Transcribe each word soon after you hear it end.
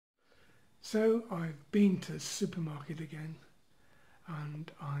So I've been to the supermarket again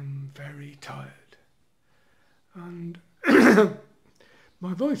and I'm very tired. And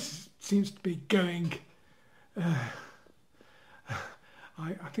my voice seems to be going.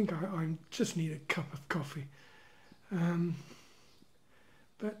 I think I just need a cup of coffee.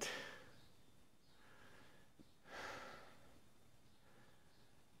 But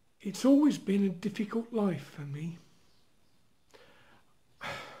it's always been a difficult life for me. I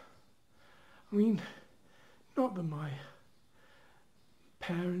mean, not that my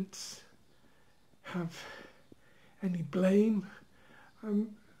parents have any blame.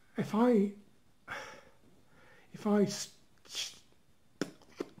 If I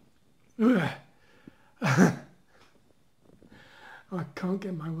I can't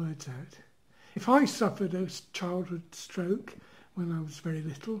get my words out. If I suffered a childhood stroke when I was very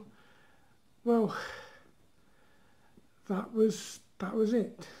little, well, that was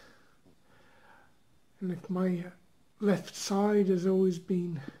it. And if my left side has always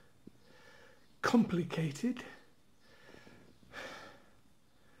been complicated,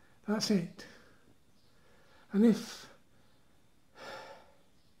 that's it. And if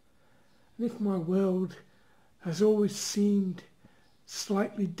my world has always seemed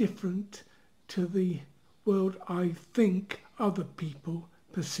slightly different to the world I think other people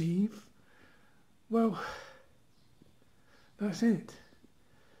perceive, well, that's it.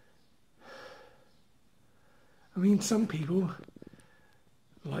 I mean, some people,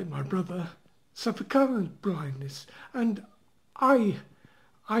 like my brother, suffer colour blindness, and I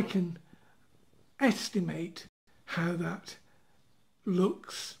can estimate how that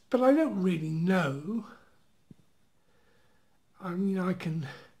looks, but I don't really know. I mean, I can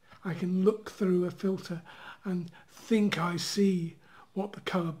look through a filter and think I see what the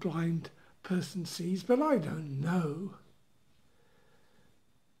colour-blind person sees, but I don't know.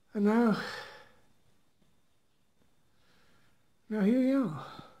 And now here we are.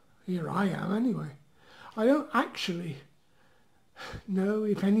 Here I am anyway. I don't actually know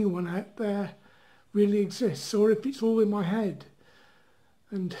if anyone out there really exists or if it's all in my head.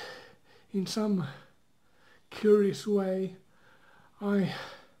 And in some curious way, I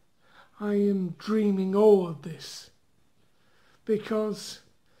am dreaming all of this, because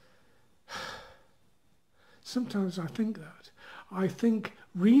sometimes I think that. I think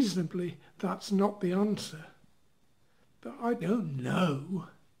reasonably that's not the answer. But I don't know,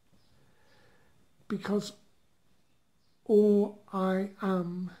 because all I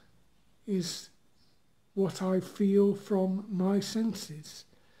am is what I feel from my senses.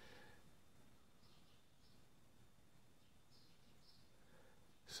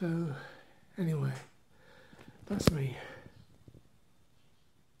 So, anyway, that's me.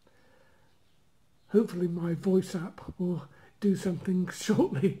 Hopefully my voice app will do something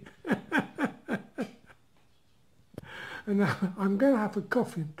shortly. And I'm going to have a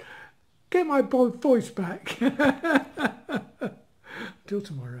coffee and get my voice back. Till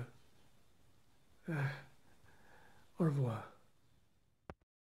tomorrow. Au revoir.